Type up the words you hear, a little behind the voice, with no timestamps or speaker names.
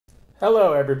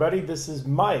Hello, everybody. This is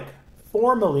Mike,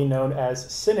 formerly known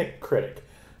as Cynic Critic.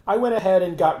 I went ahead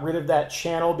and got rid of that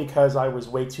channel because I was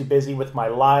way too busy with my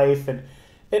life, and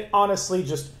it honestly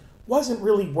just wasn't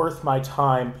really worth my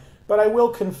time. But I will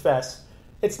confess,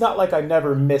 it's not like I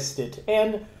never missed it,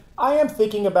 and I am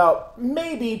thinking about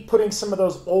maybe putting some of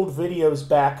those old videos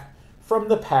back from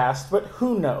the past, but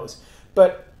who knows?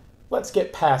 But let's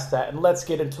get past that and let's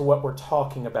get into what we're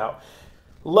talking about.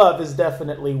 Love is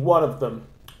definitely one of them.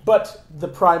 But the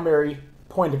primary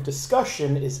point of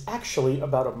discussion is actually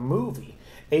about a movie.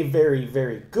 A very,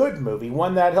 very good movie.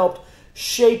 One that helped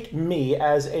shape me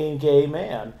as a gay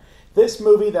man. This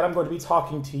movie that I'm going to be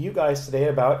talking to you guys today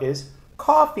about is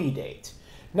Coffee Date.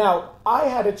 Now, I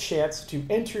had a chance to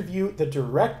interview the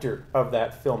director of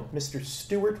that film, Mr.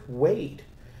 Stuart Wade.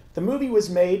 The movie was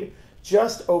made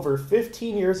just over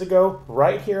 15 years ago,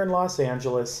 right here in Los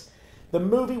Angeles. The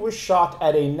movie was shot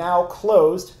at a now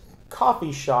closed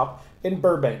coffee shop in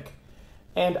Burbank.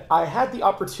 And I had the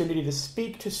opportunity to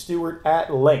speak to Stuart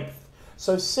at length.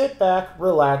 So sit back,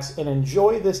 relax, and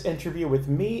enjoy this interview with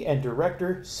me and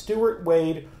director Stuart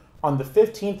Wade on the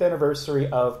 15th anniversary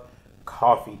of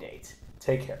Coffee Date.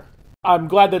 Take care. I'm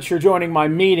glad that you're joining my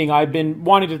meeting. I've been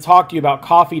wanting to talk to you about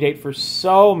Coffee Date for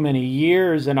so many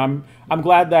years, and I'm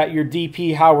glad that your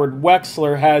DP Howard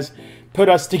Wexler has put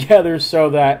us together so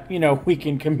that, we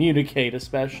can communicate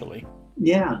especially.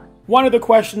 Yeah. One of the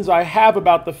questions I have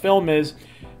about the film is,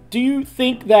 do you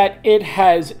think that it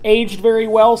has aged very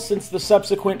well since the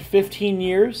subsequent 15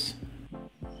 years?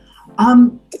 I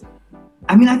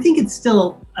think it's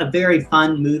still a very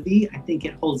fun movie. I think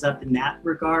it holds up in that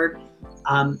regard.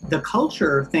 The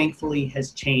culture, thankfully,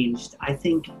 has changed. I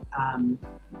think,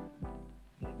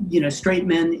 straight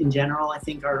men in general, I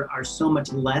think are so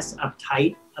much less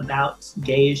uptight about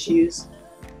gay issues.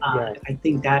 Right. I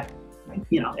think that,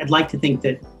 I'd like to think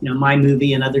that, my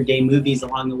movie and other gay movies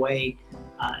along the way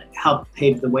helped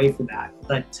pave the way for that.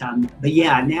 But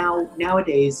yeah,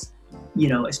 nowadays,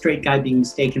 a straight guy being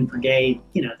mistaken for gay,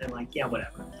 they're like, yeah,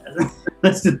 whatever.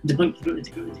 Let's don't do it.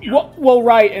 Well,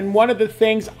 right. And one of the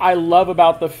things I love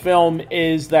about the film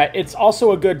is that it's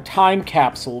also a good time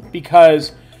capsule,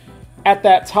 because at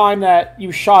that time that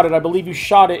you shot it, I believe you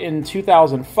shot it in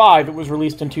 2005. It was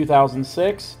released in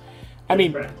 2006.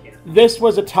 This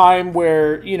was a time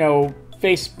where,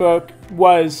 Facebook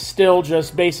was still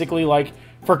just basically like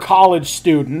for college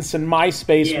students, and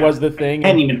MySpace was the thing. I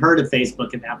hadn't even heard of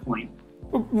Facebook at that point.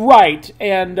 Right.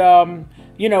 And,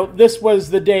 this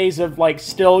was the days of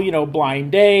still,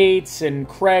 blind dates and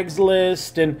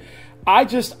Craigslist. And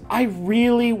I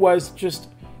really was just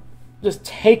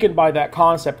taken by that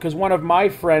concept, because one of my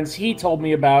friends, he told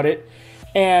me about it.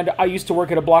 And I used to work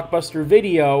at a Blockbuster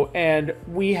Video, and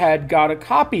we had got a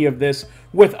copy of this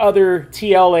with other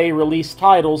TLA release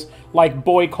titles like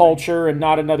Boy Culture and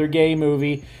Not Another Gay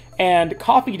Movie. And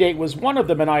Coffee Date was one of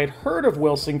them, and I had heard of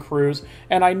Wilson Cruz,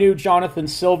 and I knew Jonathan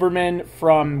Silverman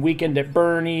from Weekend at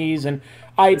Bernie's, and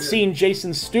I had seen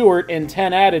Jason Stewart in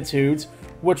 10 Attitudes,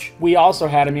 which we also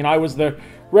had. I was the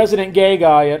resident gay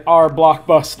guy at our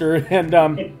Blockbuster,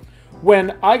 and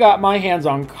when I got my hands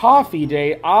on Coffee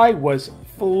Date, I was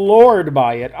floored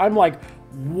by it. I'm like,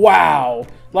 wow.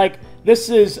 This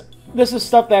is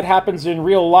stuff that happens in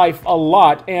real life a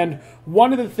lot. And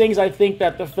one of the things I think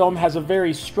that the film has a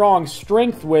very strong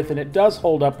strength with, and it does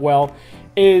hold up well,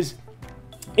 is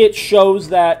it shows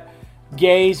that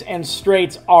gays and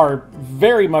straights are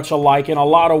very much alike in a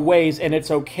lot of ways, and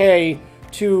it's okay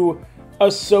to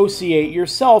associate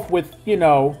yourself with,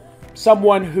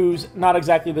 someone who's not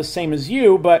exactly the same as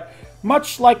you, but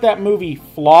much like that movie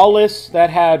Flawless that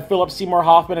had Philip Seymour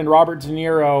Hoffman and Robert De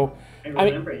Niro. I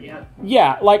remember it, yeah.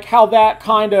 Yeah, like how that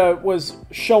kind of was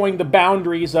showing the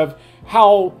boundaries of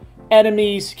how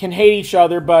enemies can hate each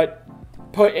other, but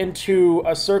put into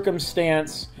a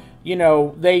circumstance,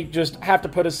 they just have to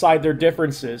put aside their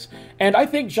differences. And I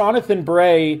think Jonathan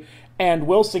Bray and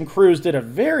Wilson Cruz did a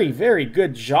very, very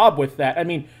good job with that.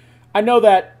 I know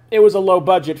that it was a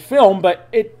low-budget film, but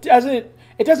it doesn't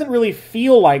really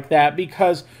feel like that,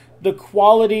 because the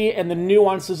quality and the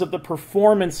nuances of the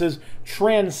performances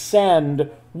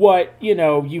transcend what,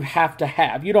 you have to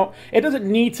have. It doesn't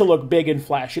need to look big and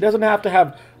flashy. It doesn't have to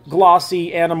have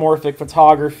glossy anamorphic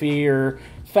photography or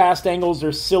fast angles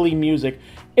or silly music.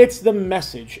 It's the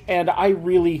message, and I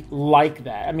really like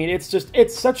that.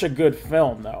 It's such a good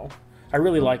film, though. I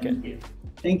really like it.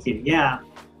 Thank you. Yeah.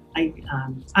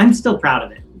 I'm still proud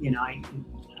of it.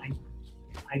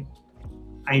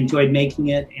 I enjoyed making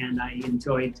it, and I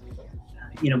enjoyed,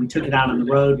 we took it out on the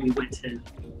road. We went to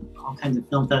all kinds of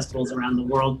film festivals around the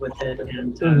world with it,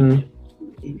 and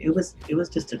it was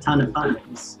just a ton of fun.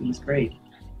 It was great.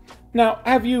 Now,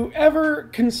 have you ever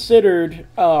considered,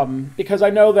 because I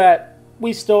know that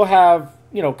we still have,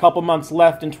 a couple months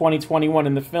left in 2021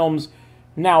 and the film's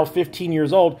now 15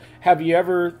 years old, have you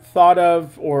ever thought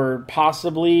of or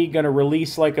possibly going to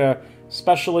release like a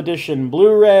special edition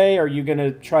Blu-ray? Are you going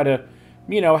to try to,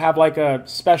 have like a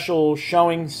special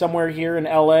showing somewhere here in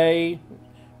LA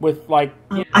with like...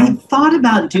 I thought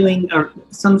about doing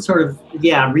some sort of,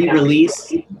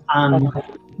 re-release,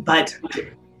 but...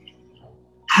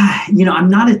 I'm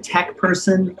not a tech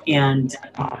person, and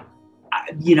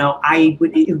it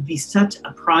would be such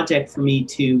a project for me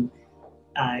to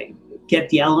get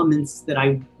the elements that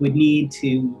I would need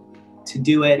to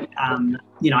do it.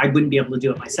 I wouldn't be able to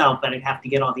do it myself, but I'd have to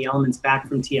get all the elements back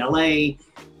from TLA,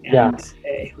 and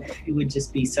it would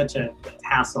just be such a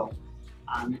hassle.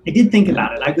 I did think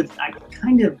about it.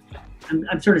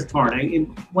 I'm sort of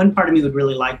torn. One part of me would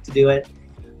really like to do it,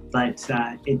 but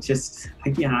it just,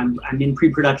 I'm in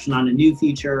pre-production on a new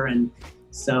feature, and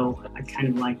so I kind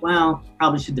of like, well,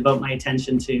 probably should devote my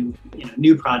attention to,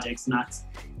 new projects, not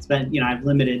spend, I have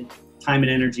limited time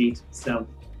and energy, so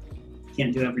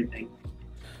can't do everything.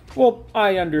 Well,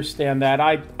 I understand that.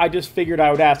 I just figured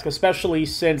I would ask, especially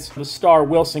since the star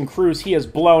Wilson Cruz, he has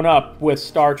blown up with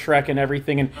Star Trek and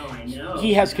everything, and I know.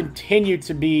 He has continued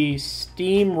to be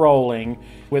steamrolling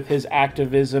with his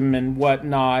activism and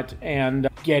whatnot, and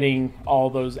getting all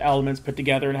those elements put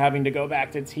together and having to go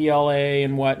back to TLA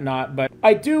and whatnot. But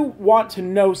I do want to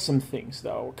know some things,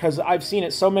 though, because I've seen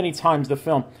it so many times, the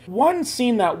film. One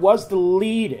scene that was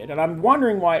deleted, and I'm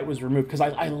wondering why it was removed, because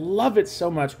I love it so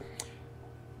much.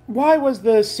 Why was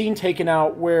the scene taken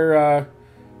out where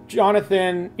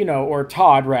Jonathan, or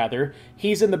Todd rather,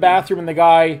 he's in the bathroom and the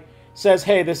guy says,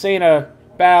 "Hey, this ain't a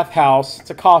bathhouse, it's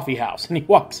a coffee house," and he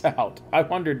walks out? I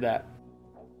wondered that.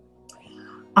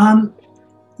 I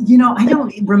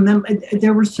don't remember.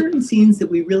 There were certain scenes that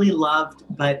we really loved,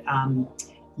 but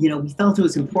we felt it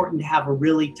was important to have a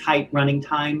really tight running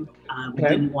time. We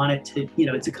didn't want it to,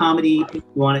 it's a comedy. We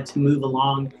want it to move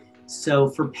along. So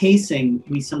for pacing,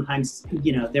 we sometimes,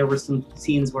 there were some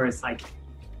scenes where it's like,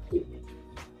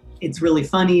 it's really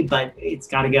funny, but it's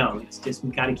got to go. It's just,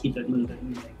 we've got to keep it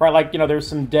moving. Right, like, there's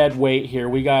some dead weight here.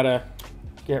 We got to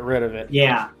get rid of it.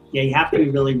 Yeah, you have to be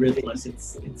really ruthless.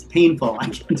 It's painful, I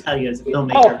can tell you, as a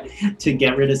filmmaker, to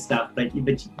get rid of stuff, but you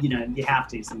have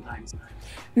to sometimes.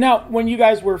 Now, when you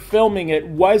guys were filming it,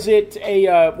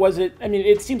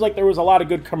 it seems like there was a lot of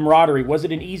good camaraderie. Was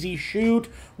it an easy shoot?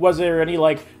 Was there any,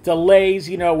 delays,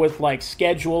 with,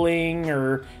 scheduling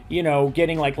or,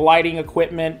 getting, lighting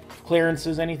equipment,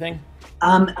 clearances, anything?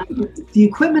 The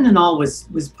equipment and all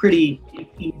was pretty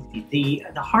easy.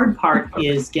 The hard part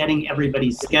is getting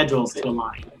everybody's schedules to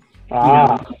align.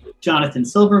 Jonathan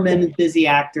Silverman, busy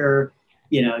actor,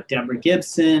 Deborah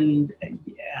Gibson,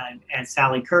 and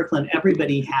Sally Kirkland,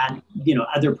 everybody had,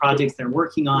 other projects they're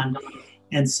working on.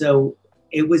 And so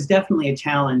it was definitely a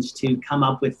challenge to come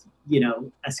up with,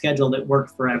 a schedule that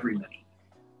worked for everybody.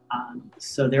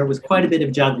 So there was quite a bit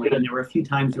of juggling, and there were a few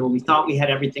times where we thought we had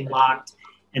everything locked,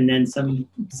 and then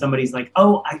somebody's like,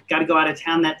 "Oh, I got to go out of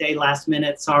town that day, last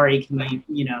minute. Sorry, can we,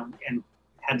 and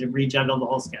had to rejuggle the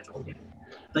whole schedule."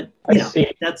 But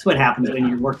that's what happens when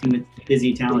you're working with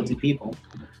busy, talented people.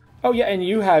 Oh yeah, and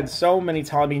you had so many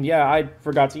times. I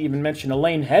forgot to even mention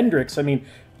Elaine Hendricks.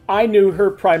 I knew her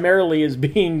primarily as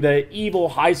being the evil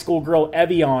high school girl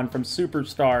Evian from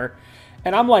Superstar,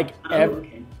 and I'm like,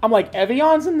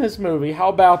 Evian's in this movie. How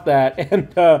about that?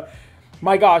 And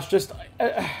my gosh, just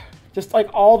like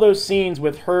all those scenes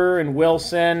with her and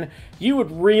Wilson, you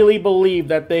would really believe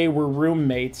that they were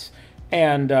roommates,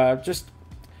 and just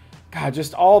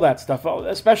all that stuff,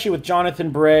 especially with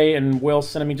Jonathan Bray and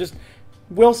Wilson.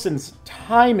 Wilson's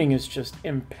timing is just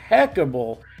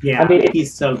impeccable. Yeah,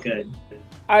 he's so good.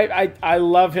 I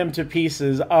love him to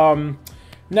pieces.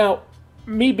 Now,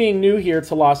 me being new here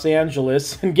to Los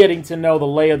Angeles and getting to know the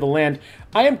lay of the land,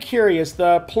 I am curious,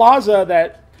 the plaza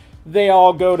that they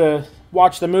all go to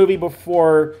watch the movie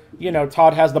before,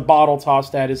 Todd has the bottle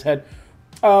tossed at his head,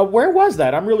 where was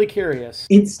that? I'm really curious.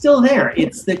 It's still there.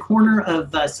 It's the corner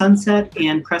of Sunset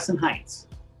and Crescent Heights.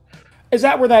 Is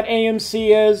that where that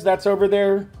AMC is? That's over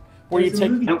there? Where I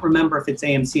don't remember if it's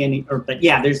AMC but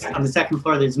yeah, there's on the second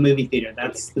floor. There's a movie theater.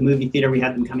 That's the movie theater we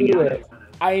had them coming out of.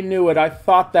 I knew it. I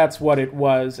thought that's what it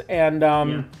was.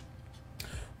 And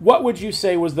what would you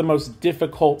say was the most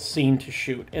difficult scene to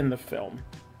shoot in the film?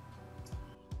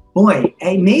 Boy,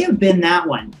 it may have been that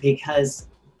one because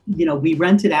we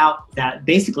rented out that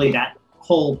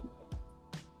whole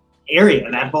area,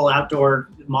 that whole outdoor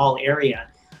mall area,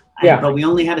 But we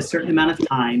only had a certain amount of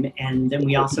time, and then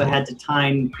we also had to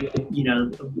time.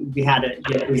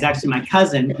 It was actually my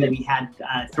cousin who we had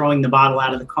throwing the bottle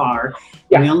out of the car.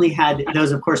 Yeah. And we only had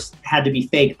those, of course, had to be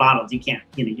fake bottles. You can't,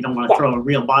 you don't want to throw a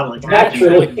real bottle at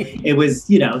Naturally. It was,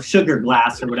 sugar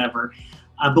glass or whatever.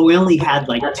 But we only had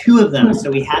like 2 of them,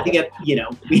 so we had to get,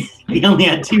 we only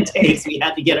had 2 takes. We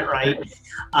had to get it right.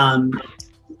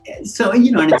 So,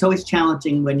 and it's always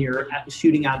challenging when you're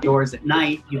shooting outdoors at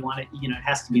night. You want it, it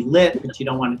has to be lit, but you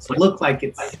don't want it to look like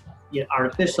it's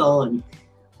artificial.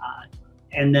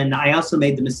 And then I also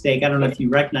made the mistake, I don't know if you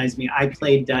recognize me, I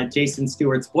played Jason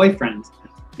Stewart's boyfriend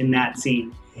in that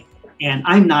scene. And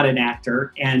I'm not an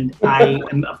actor, and I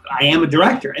am a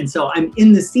director. And so I'm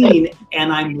in the scene,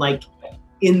 and I'm like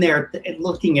in there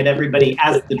looking at everybody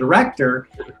as the director,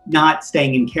 not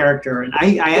staying in character. And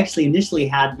I actually initially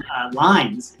had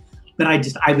lines, but I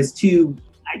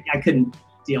couldn't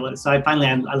deal with it. So I finally,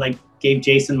 I gave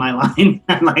Jason my line.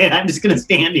 I'm like, I'm just going to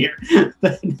stand here.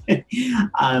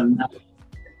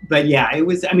 But yeah, it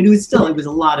was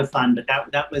a lot of fun, but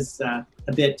that was a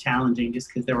bit challenging just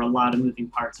because there were a lot of moving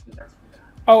parts with her.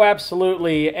 Oh,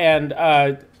 absolutely. And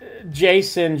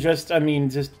Jason,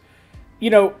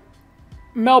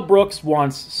 Mel Brooks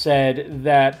once said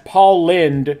that Paul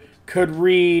Lynde could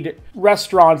read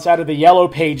restaurants out of the yellow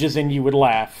pages and you would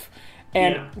laugh.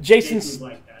 And Jason's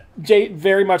like that.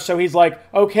 Very much so. He's like,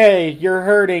 okay, you're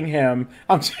hurting him.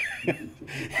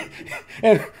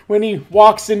 And when he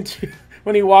walks into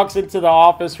the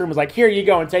office room, it's like, here you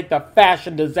go and take the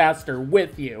fashion disaster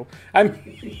with you. I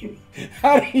mean,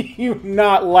 how do you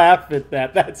not laugh at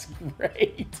that? That's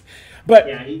great. But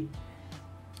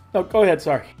no, go ahead.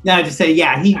 Sorry. No, I just say,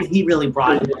 he really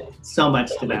brought so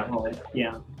much to that role.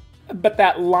 Yeah. But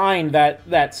that line,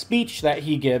 that speech that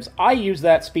he gives, I use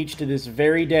that speech to this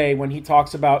very day when he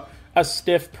talks about a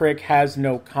stiff prick has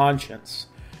no conscience.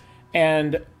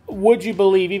 And would you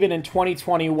believe, even in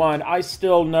 2021, I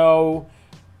still know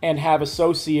and have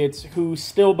associates who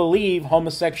still believe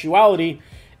homosexuality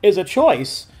is a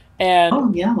choice.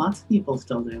 And lots of people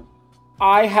still do.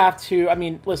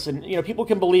 Listen, people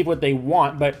can believe what they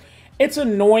want, but it's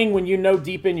annoying when you know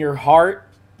deep in your heart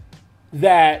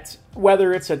that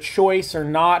whether it's a choice or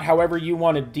not, however you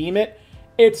want to deem it,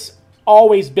 it's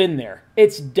always been there.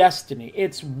 It's destiny.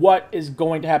 It's what is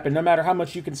going to happen. No matter how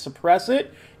much you can suppress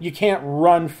it, you can't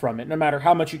run from it. No matter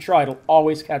how much you try, it'll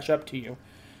always catch up to you.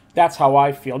 That's how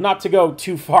I feel. Not to go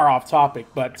too far off topic,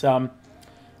 but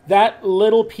that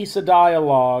little piece of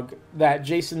dialogue that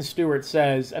Jason Stewart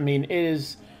says, it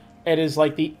is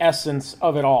like the essence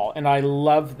of it all, and I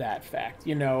love that fact.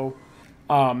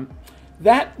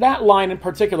 That line in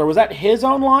particular, was that his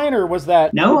own line, or was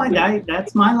that? No,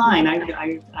 that's my line.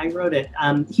 I wrote it.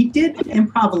 He did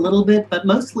improv a little bit, but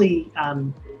mostly,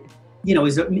 it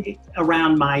was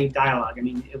around my dialogue.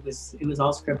 It was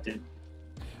all scripted.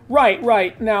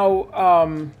 Right.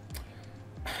 Now,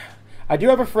 I do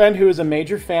have a friend who is a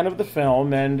major fan of the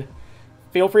film, and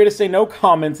feel free to say no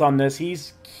comments on this.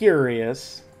 He's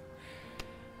curious.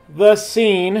 The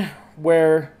scene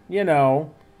where,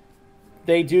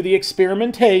 they do the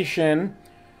experimentation,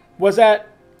 was that,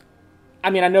 I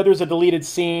know there's a deleted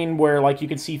scene where, you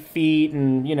can see feet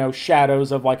and,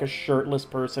 shadows of, a shirtless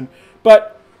person,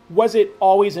 but was it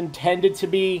always intended to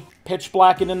be pitch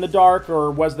black and in the dark,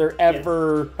 or was there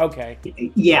ever... Yes. Okay.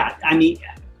 Yeah,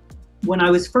 when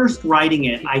I was first writing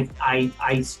it,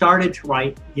 I started to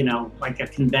write, a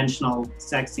conventional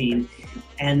sex scene,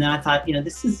 and then I thought,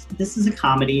 this is a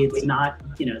comedy. It's not,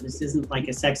 this isn't like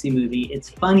a sexy movie. It's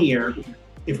funnier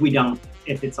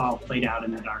if it's all played out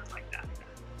in the dark like that.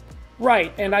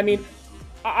 Right, and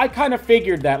I kind of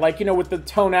figured that, with the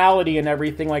tonality and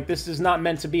everything, this is not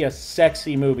meant to be a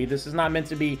sexy movie. This is not meant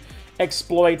to be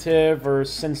exploitive or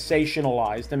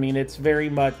sensationalized. It's very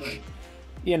much,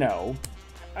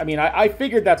 I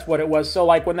figured that's what it was. So,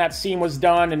 when that scene was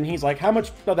done and he's like, how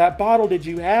much of that bottle did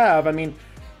you have?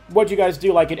 What'd you guys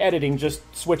do, in editing? Just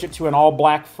switch it to an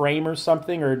all-black frame or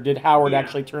something? Or did Howard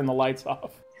actually turn the lights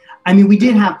off? We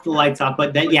did have the lights off,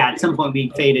 but at some point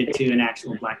we faded to an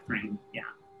actual black frame, yeah.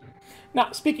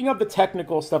 Now, speaking of the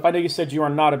technical stuff, I know you said you are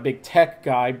not a big tech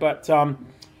guy, but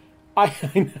I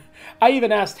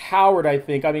even asked Howard, I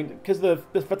think, because the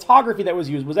photography that was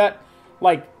used, was that,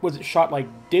 was it shot,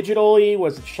 digitally?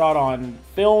 Was it shot on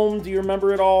film? Do you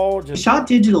remember it all? Shot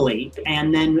digitally,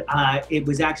 and then it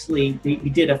was actually, we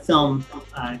did a film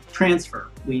transfer.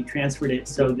 We transferred it,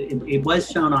 so it was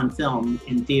shown on film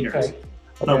in theaters,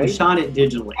 but we shot it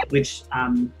digitally, which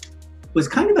was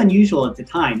kind of unusual at the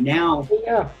time. Now,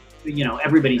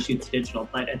 everybody shoots digital,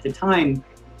 but at the time,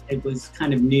 it was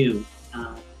kind of new.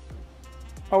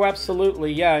 Oh,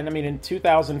 absolutely, yeah. And I mean, in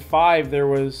 2005, there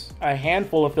was a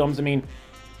handful of films. I mean,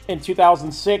 in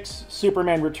 2006,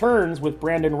 Superman Returns with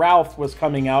Brandon Routh was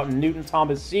coming out, and Newton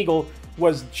Thomas Sigel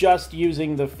was just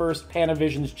using the first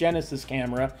Panavision's Genesis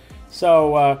camera.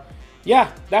 So,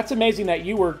 yeah, that's amazing that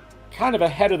you were kind of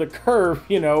ahead of the curve,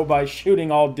 you know, by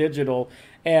shooting all digital.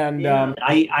 And yeah,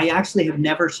 I actually have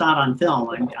never shot on film.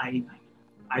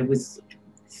 I was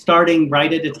starting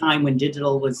right at a time when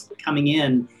digital was coming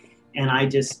in, and I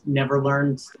just never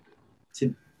learned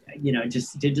to, you know,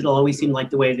 just digital always seemed like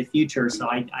the way of the future. So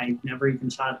I never even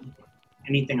shot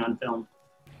anything on film.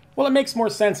 well, it makes more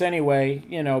sense anyway,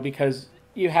 you know, because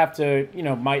you have to, you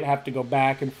know, might have to go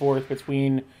back and forth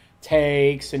between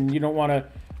takes, and you don't want to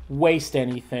waste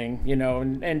anything, you know.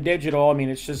 And digital, I mean,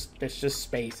 it's just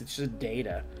space, it's just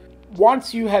data.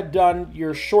 Once you had done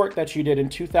your short that you did in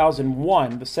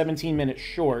 2001, the 17-minute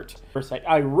short,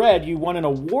 I read you won an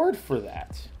award for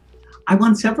that. I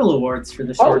won several awards for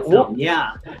the short film.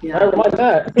 Yeah. I like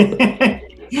that.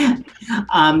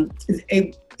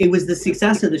 It was the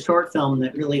success of the short film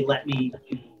that really let me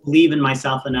believe in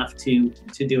myself enough to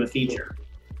do a feature,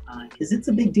 because it's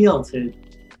a big deal to,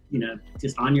 you know,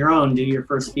 just on your own do your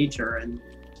first feature. And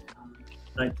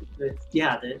but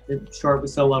yeah, the short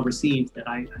was so well received that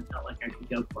I felt like I could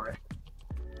go for it.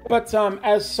 But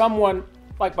as someone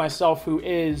like myself who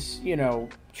is, you know,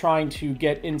 trying to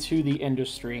get into the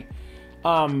industry,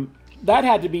 that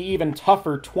had to be even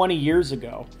tougher 20 years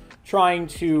ago, trying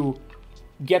to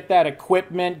get that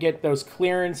equipment, get those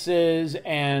clearances.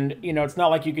 And, you know, it's not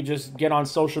like you could just get on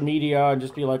social media and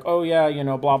just be like, oh yeah, you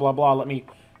know, blah, blah, blah, let me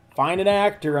find an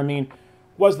actor. I mean,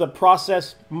 was the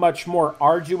process much more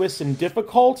arduous and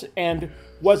difficult? And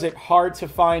was it hard to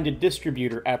find a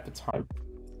distributor at the time?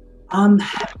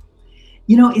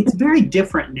 You know, it's very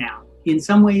different now. In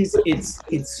some ways, it's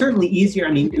certainly easier.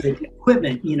 I mean, the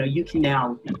equipment, you know, you can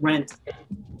now rent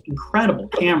incredible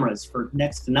cameras for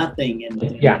next to nothing, and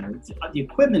yeah, you know, the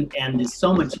equipment end is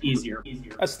so much easier.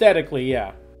 Aesthetically,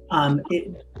 yeah.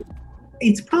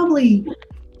 It's probably,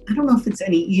 I don't know if it's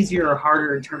any easier or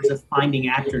harder in terms of finding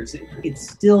actors. It's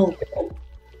still,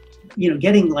 you know,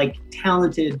 getting like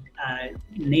talented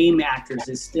name actors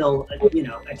is still, you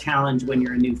know, a challenge when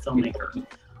you're a new filmmaker.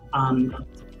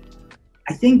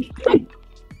 I think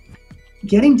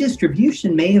getting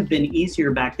distribution may have been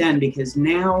easier back then, because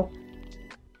now,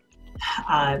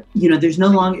 you know, there's no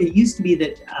longer, it used to be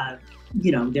that,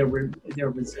 you know, there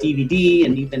was DVD,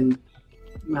 and even,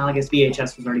 well, I guess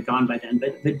VHS was already gone by then,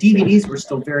 but DVDs were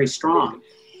still very strong.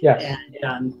 Yeah.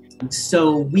 And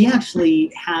so we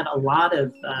actually had a lot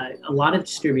of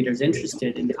distributors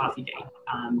interested in Coffee Date.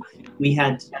 We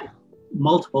had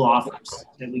multiple offers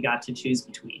that we got to choose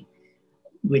between,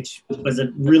 which was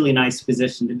a really nice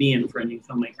position to be in for a new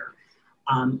filmmaker.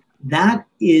 That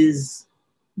is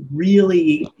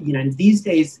really, you know, these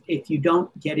days, if you don't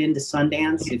get into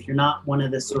Sundance, if you're not one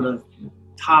of the sort of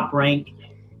top rank,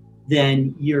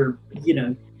 then you're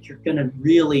going to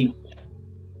really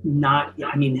not,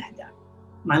 I mean,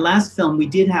 my last film, we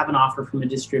did have an offer from a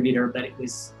distributor, but it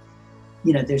was,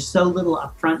 you know, there's so little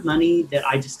upfront money that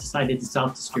I just decided to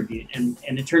self-distribute. And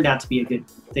it turned out to be a good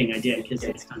thing I did, because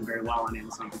it's done very well on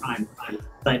Amazon Prime.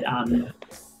 But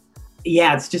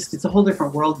yeah, it's a whole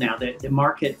different world now. The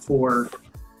market for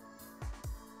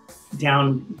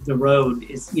down the road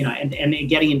is, you know, and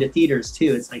getting into theaters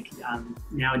too. It's like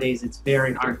nowadays it's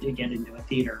very hard to get into a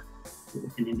theater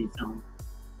with an indie film.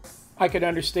 I could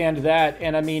understand that.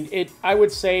 And I mean, I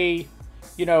would say,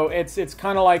 you know, it's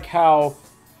kind of like how,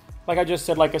 like I just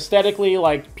said, like aesthetically,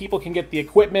 like people can get the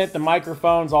equipment, the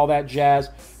microphones, all that jazz.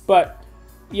 But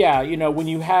yeah, you know, when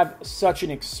you have such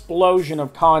an explosion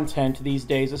of content these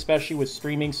days, especially with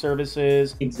streaming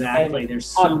services. Exactly. There's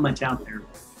so much out there.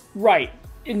 Right.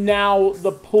 And now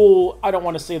the pool, I don't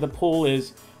want to say the pool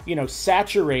is, you know,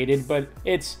 saturated, but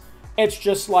it's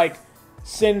just like,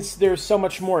 since there's so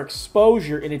much more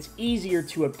exposure and it's easier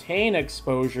to obtain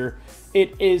exposure,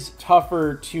 it is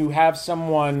tougher to have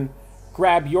someone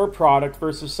grab your product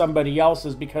versus somebody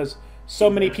else's, because so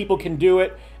many people can do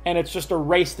it, and it's just a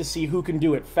race to see who can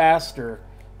do it faster,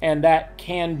 and that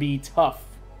can be tough,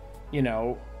 you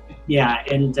know. Yeah,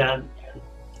 and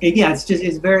yeah,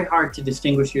 it's very hard to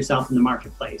distinguish yourself in the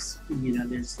marketplace. You know,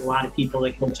 there's a lot of people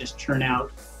that can just churn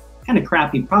out kind of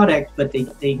crappy product, but they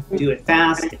do it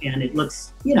fast, and it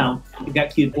looks, you know, you've got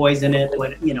cute boys in it,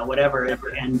 whatever,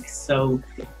 and so,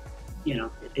 you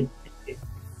know,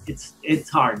 it's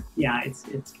hard. Yeah, it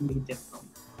can be difficult.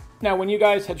 Now, when you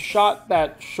guys had shot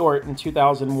that short in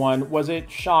 2001, was it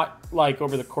shot like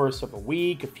over the course of a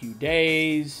week, a few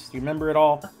days? Do you remember it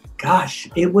all? Gosh,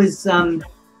 it was, I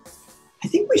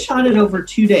think we shot it over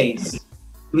 2 days.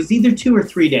 It was either 2 or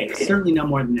 3 days, certainly no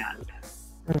more than that.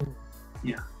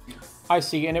 Yeah. I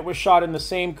see, and it was shot in the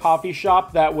same coffee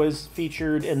shop that was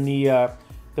featured in the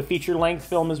feature-length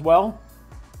film as well?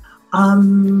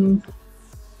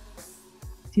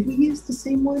 Did we use the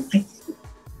same one?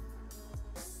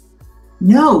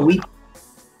 No,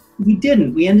 we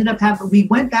didn't. We ended up we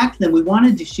went back to them. We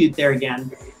wanted to shoot there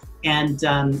again, and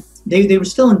they were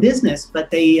still in business, but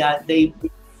they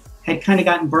had kind of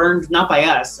gotten burned, not by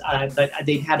us, but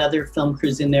they'd had other film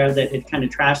crews in there that had kind of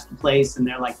trashed the place, and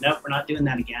they're like, nope, we're not doing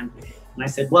that again. And I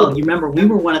said, well, you remember, we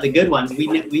were one of the good ones. We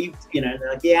they're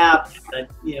like, yeah, but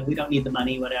we don't need the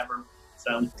money, whatever.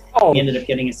 So we ended up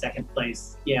getting a second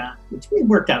place, yeah, which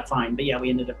worked out fine. But yeah, we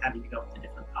ended up having to go with a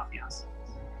different coffee house.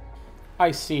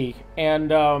 I see,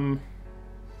 and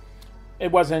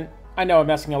it wasn't. I know I'm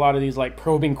asking a lot of these like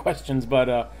probing questions,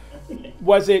 but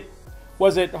was it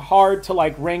hard to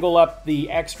like wrangle up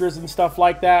the extras and stuff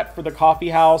like that for the coffee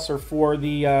house or for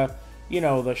the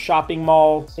the shopping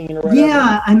mall scene or whatever?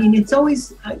 Yeah, I mean, it's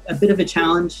always a bit of a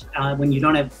challenge when you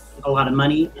don't have a lot of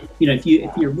money.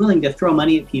 If you're willing to throw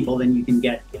money at people, then you can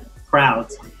get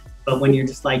crowds. But when you're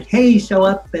just like, hey, show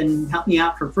up and help me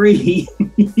out for free,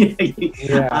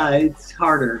 it's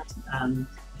harder.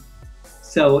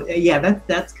 So yeah,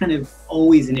 that's kind of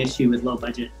always an issue with low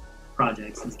budget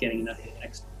projects, is getting enough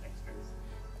extras.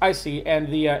 I see.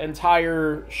 And the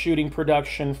entire shooting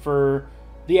production for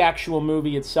the actual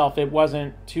movie itself, it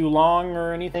wasn't too long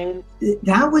or anything?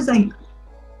 That was, I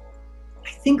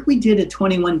think we did a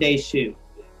 21-day shoot.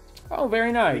 Oh,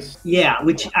 very nice. Yeah,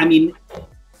 which, I mean,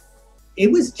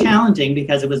 it was challenging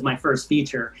because it was my first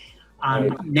feature.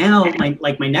 Now,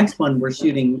 my next one, we're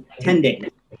shooting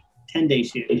 10-day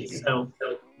shoots. So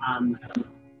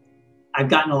I've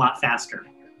gotten a lot faster.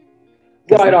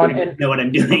 Right on. I know what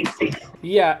I'm doing.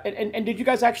 Yeah, and did you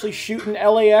guys actually shoot in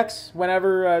LAX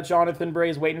whenever Jonathan Bray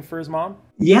is waiting for his mom?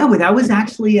 Yeah, well, that was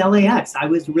actually LAX. I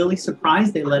was really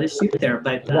surprised they let us shoot there.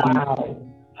 But wow.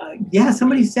 Yeah,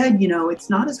 somebody said, it's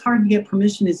not as hard to get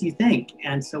permission as you think.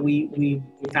 And so we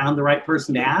found the right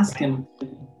person to ask. And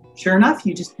sure enough,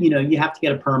 you just, you have to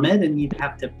get a permit, and you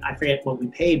have to, I forget what we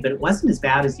paid, but it wasn't as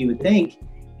bad as you would think,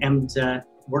 and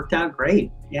worked out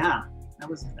great. Yeah. I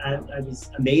was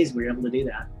amazed we were able to do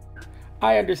that.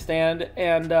 I understand,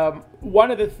 and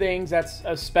one of the things that's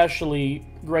especially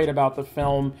great about the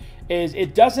film is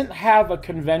it doesn't have a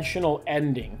conventional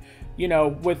ending.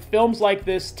 With films like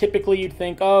this, typically you'd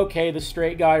think, oh, okay, the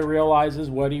straight guy realizes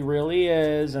what he really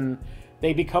is, and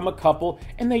they become a couple,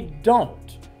 and they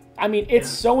don't. I mean, it's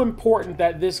so important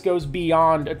that this goes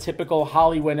beyond a typical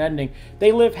Hollywood ending.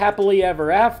 They live happily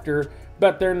ever after,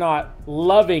 but they're not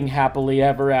loving happily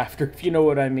ever after, if you know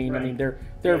what I mean. Right. I mean,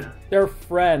 they're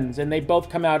friends, and they both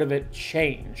come out of it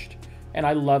changed, and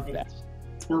I love that.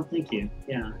 Oh, thank you.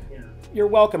 Yeah. You're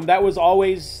welcome. That was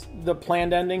always the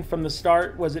planned ending from the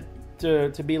start, was it,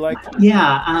 to be like?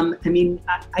 Yeah. I mean,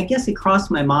 I guess it crossed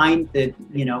my mind that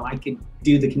I could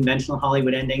do the conventional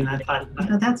Hollywood ending, and I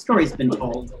thought, that story's been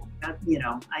told. I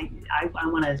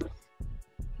want to,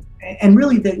 and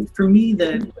really, for me,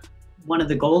 one of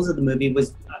the goals of the movie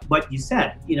was what you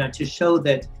said, to show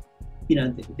that,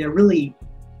 there really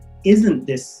isn't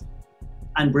this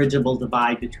unbridgeable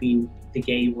divide between the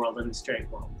gay world and the straight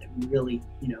world. That we really,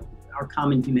 our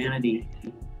common humanity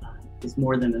is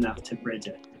more than enough to bridge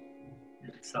it.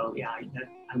 And so, yeah,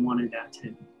 I wanted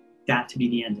that to be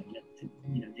the ending. That,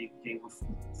 they were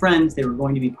friends. They were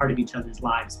going to be part of each other's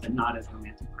lives, but not as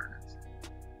romantic partners.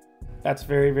 That's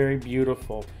very, very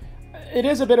beautiful. It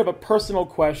is a bit of a personal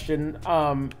question.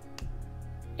 You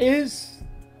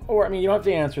don't have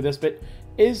to answer this, but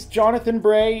is Jonathan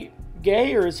Bray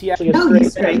gay, or is he actually a straight? No,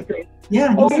 he's straight.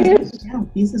 Yeah,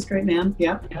 he's a straight man.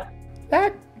 Yeah.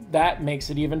 That makes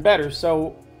it even better.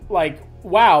 So,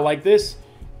 wow, this,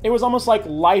 it was almost like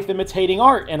life imitating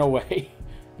art in a way.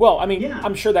 Well, I mean,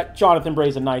 I'm sure that Jonathan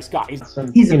Bray's a nice guy.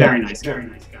 He's a very nice guy.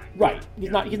 Right. He's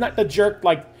not the jerk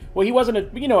he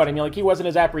wasn't you know what I mean? He wasn't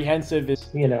as apprehensive as,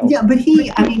 Yeah, but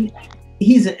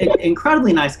he's an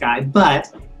incredibly nice guy,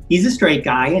 but he's a straight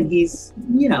guy, and he's,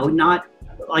 not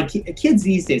like kids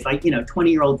these days,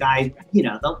 20-year-old guys,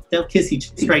 they'll kiss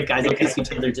straight guys, they'll kiss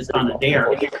each other just on a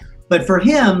dare. But for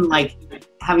him,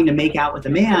 having to make out with a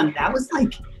man, that was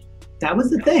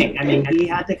the thing. I mean, he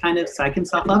had to kind of psych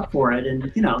himself up for it,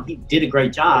 and, he did a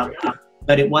great job,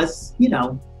 but it was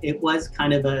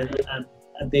kind of a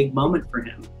big moment for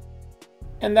him.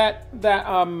 And that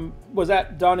was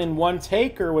that done in one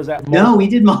take, or was that multiple? No, we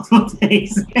did multiple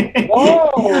takes.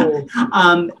 Whoa!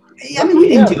 I mean, we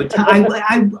didn't do it.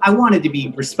 I wanted to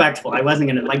be respectful. I wasn't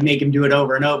gonna make him do it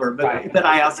over and over. But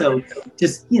I also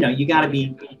just you got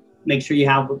to make sure you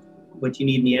have what you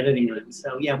need in the editing room.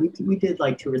 So yeah, we did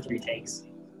like 2 or 3 takes.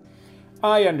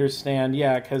 I understand,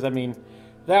 yeah, because I mean,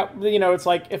 that, you know, it's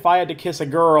like if I had to kiss a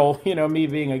girl, you know, me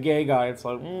being a gay guy, it's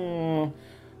like,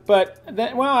 but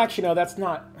that, well, actually, no, that's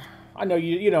not. I know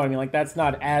you know what I mean, like that's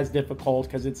not as difficult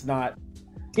because it's not,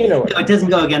 you know, it doesn't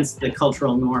go against the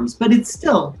cultural norms, but it's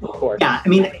still, of course. Yeah, I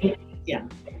mean, yeah.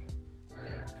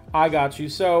 I got you.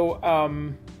 So,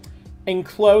 in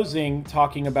closing,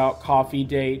 talking about Coffee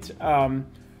Date,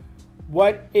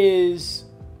 what is,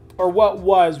 or what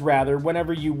was rather,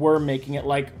 whenever you were making it,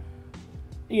 like,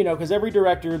 you know, because every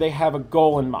director, they have a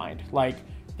goal in mind. Like,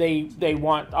 they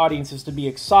want audiences to be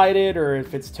excited, or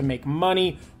if it's to make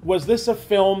money. Was this a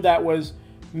film that was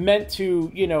meant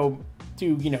to, you know,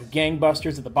 do, you know,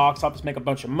 gangbusters at the box office, make a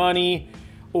bunch of money?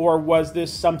 Or was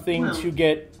this something to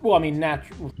get, well, I mean,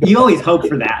 natural? You always hope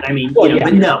for that. I mean, well, you know, yeah.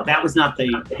 but no, that was not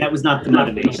the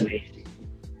motivation.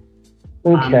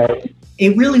 Okay.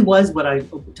 It really was what I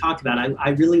talked about. I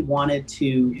really wanted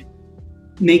to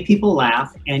make people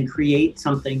laugh and create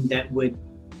something that would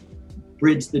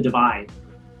bridge the divide,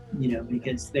 you know,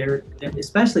 because they're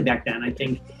especially back then, I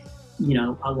think, you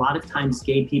know, a lot of times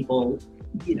gay people,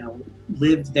 you know,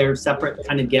 lived their separate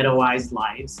kind of ghettoized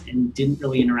lives and didn't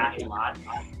really interact a lot.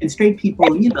 And straight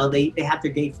people, you know, they had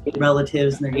their gay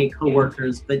relatives and their gay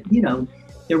coworkers, but, you know,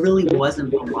 there really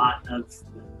wasn't a lot of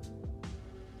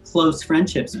close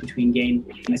friendships between gay,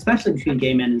 especially between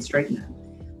gay men and straight men.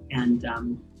 And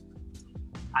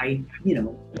I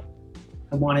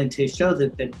wanted to show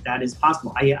that is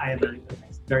possible. I have a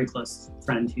very close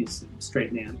friend who's a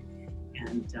straight man,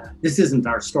 and this isn't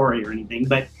our story or anything,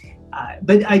 but I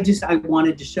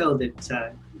wanted to show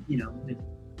that you know, that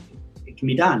it can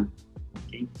be done.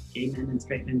 Gay men and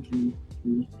straight men can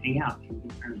hang out, can be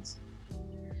friends.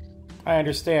 I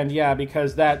understand, yeah,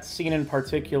 because that scene in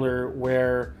particular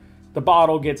where the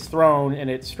bottle gets thrown and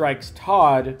it strikes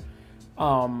Todd,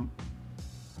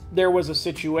 there was a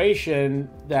situation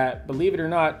that, believe it or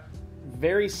not,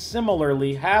 very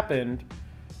similarly happened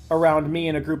around me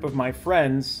and a group of my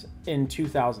friends in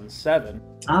 2007.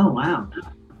 Oh, wow.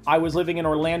 I was living in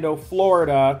Orlando,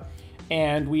 Florida,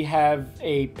 and we have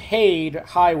a paid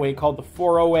highway called the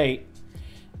 408.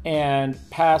 And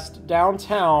past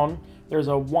downtown, there's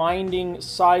a winding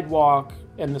sidewalk,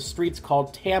 and the street's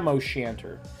called Tam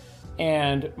O'Shanter.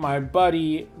 And my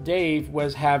buddy Dave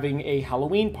was having a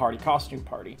Halloween party, costume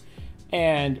party.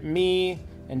 And me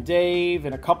and Dave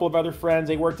and a couple of other friends,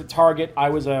 they worked at Target. I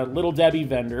was a Little Debbie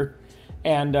vendor,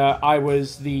 and I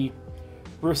was the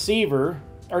receiver.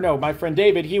 Or no, my friend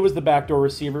David, he was the backdoor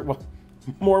receiver. Well,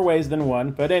 more ways than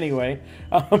one, but anyway.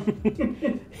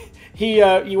 He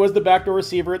was the backdoor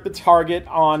receiver at the Target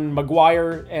on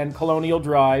McGuire and Colonial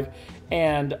Drive.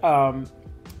 And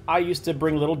I used to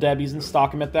bring Little Debbie's and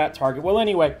stock them at that Target. Well,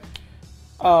 anyway,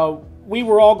 we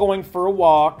were all going for a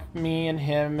walk, me and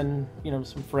him and, you know,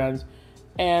 some friends.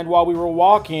 And while we were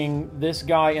walking, this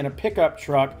guy in a pickup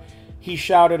truck, he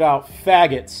shouted out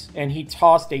faggots, and he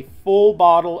tossed a full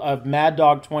bottle of Mad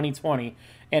Dog 2020,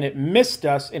 and it missed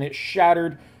us, and it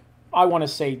shattered, I want to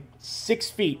say, 6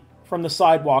 feet from the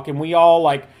sidewalk, and we all,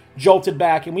 like, jolted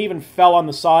back, and we even fell on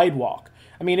the sidewalk.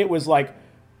 I mean, it was like,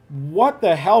 what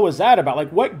the hell was that about? Like,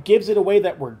 what gives it away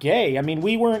that we're gay? I mean,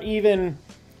 we weren't even,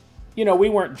 you know, we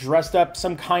weren't dressed up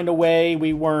some kind of way.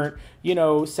 We weren't, you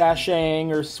know, sashaying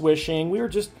or swishing. We were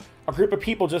just a group of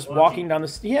people just walking down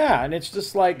the, yeah, and it's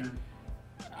just like,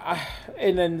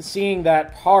 and then seeing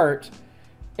that part,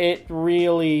 it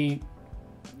really,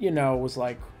 you know, was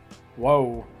like,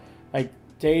 whoa, like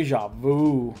deja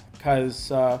vu,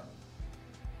 because,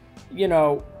 you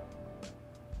know,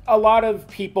 a lot of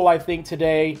people, I think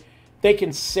today, they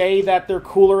can say that they're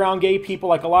cool around gay people,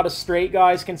 like a lot of straight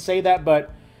guys can say that,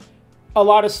 but a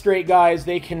lot of straight guys,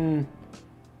 they can,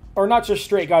 or not just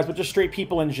straight guys, but just straight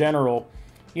people in general,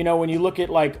 you know, when you look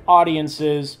at like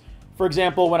audiences. For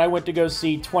example, when I went to go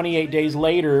see 28 Days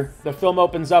Later, the film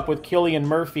opens up with Cillian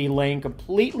Murphy laying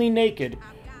completely naked,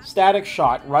 static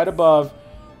shot right above,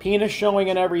 penis showing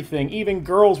and everything. Even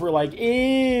girls were like,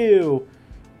 ew.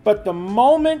 But the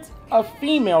moment a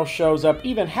female shows up,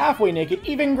 even halfway naked,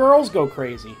 even girls go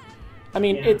crazy. I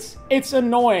mean, yeah. It's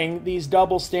annoying, these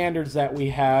double standards that we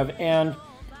have. And,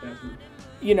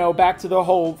 you know, back to the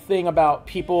whole thing about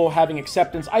people having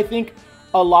acceptance. I think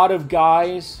a lot of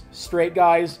guys, straight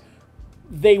guys,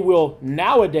 they will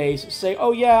nowadays say,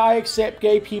 oh yeah, I accept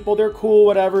gay people, they're cool,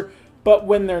 whatever. But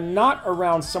when they're not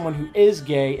around someone who is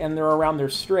gay and they're around their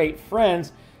straight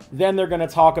friends, then they're going to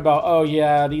talk about, oh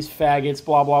yeah, these faggots,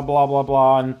 blah, blah, blah, blah,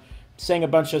 blah, and saying a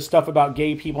bunch of stuff about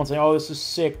gay people and saying, oh, this is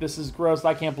sick, this is gross,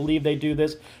 I can't believe they do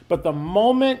this. But the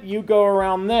moment you go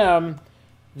around them,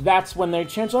 that's when they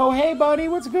change. Oh, hey, buddy,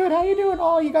 what's good? How you doing?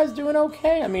 Oh, you guys doing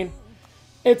okay? I mean,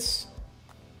 it's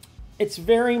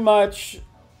very much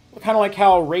kind of like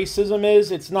how racism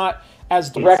is. It's not as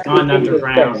direct. It's gone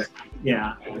underground.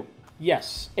 Yeah.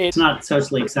 Yes, It's not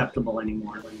socially acceptable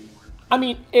anymore. I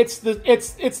mean, it's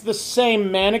the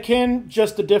same mannequin,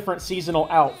 just a different seasonal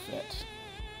outfit.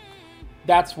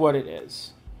 That's what it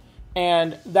is.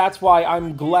 And that's why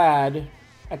I'm glad,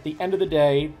 at the end of the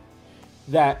day,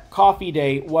 that Coffee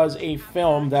Date was a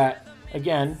film that,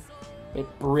 again, it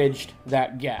bridged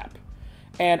that gap.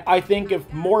 And I think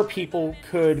if more people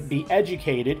could be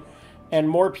educated, and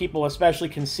more people especially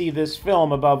can see this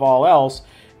film above all else,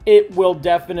 it will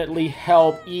definitely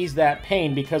help ease that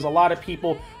pain, because a lot of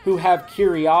people who have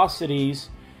curiosities,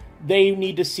 they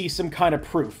need to see some kind of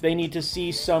proof. They need to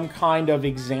see some kind of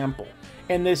example.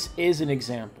 And this is an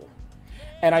example.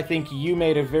 And I think you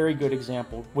made a very good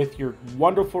example with your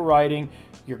wonderful writing,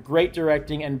 your great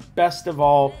directing, and best of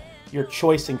all, your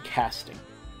choice in casting.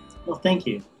 Well, thank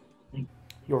you.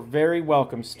 You're very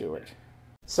welcome, Stuart.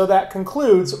 So that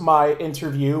concludes my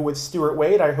interview with Stuart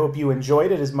Wade. I hope you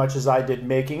enjoyed it as much as I did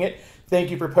making it.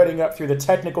 Thank you for putting up through the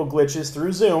technical glitches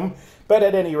through Zoom. But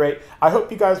at any rate, I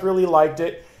hope you guys really liked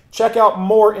it. Check out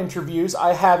more interviews.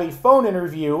 I have a phone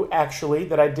interview, actually,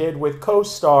 that I did with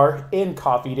co-star in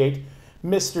Coffee Date,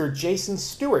 Mr. Jason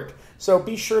Stewart. So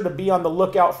be sure to be on the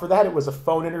lookout for that. It was a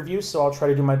phone interview, so I'll try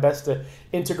to do my best to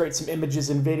integrate some images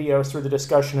and videos through the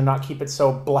discussion and not keep it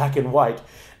so black and white.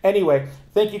 Anyway,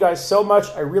 thank you guys so much.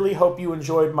 I really hope you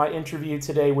enjoyed my interview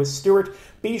today with Stuart.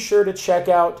 Be sure to check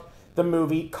out the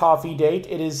movie Coffee Date.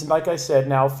 It is, like I said,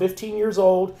 now 15 years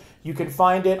old. You can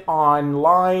find it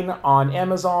online on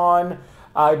Amazon.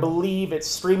 I believe it's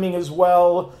streaming as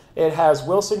well. It has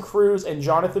Wilson Cruz and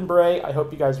Jonathan Bray. I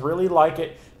hope you guys really like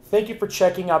it. Thank you for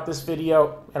checking out this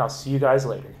video, and I'll see you guys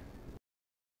later.